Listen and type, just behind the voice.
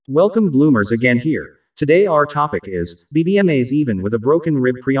Welcome bloomers again here. Today our topic is BBMAs even with a broken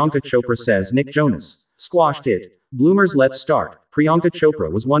rib. Priyanka Chopra says Nick Jonas squashed it. Bloomers, let's start. Priyanka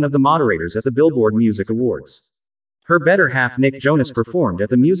Chopra was one of the moderators at the Billboard Music Awards. Her better half Nick Jonas performed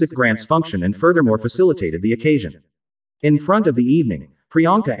at the Music Grants function and furthermore facilitated the occasion. In front of the evening,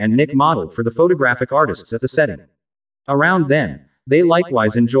 Priyanka and Nick modeled for the photographic artists at the setting. Around then, they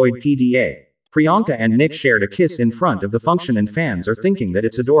likewise enjoyed PDA. Priyanka and Nick shared a kiss in front of the function and fans are thinking that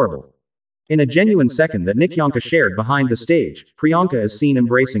it's adorable. In a genuine second that Nick Priyanka shared behind the stage, Priyanka is seen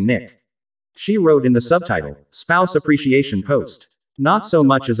embracing Nick. She wrote in the subtitle, "Spouse Appreciation Post. Not so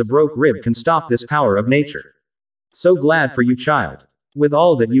much as a broke rib can stop this power of nature. So glad for you, child. With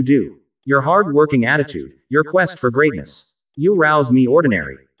all that you do. Your hard-working attitude, your quest for greatness. You rouse me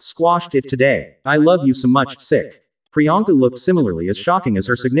ordinary. Squashed it today. I love you so much, sick." Priyanka looked similarly as shocking as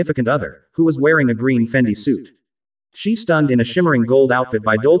her significant other, who was wearing a green Fendi suit. She stunned in a shimmering gold outfit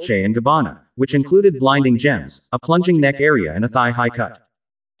by Dolce & Gabbana, which included blinding gems, a plunging neck area and a thigh-high cut.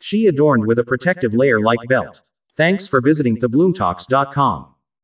 She adorned with a protective layer-like belt. Thanks for visiting thebloomtalks.com.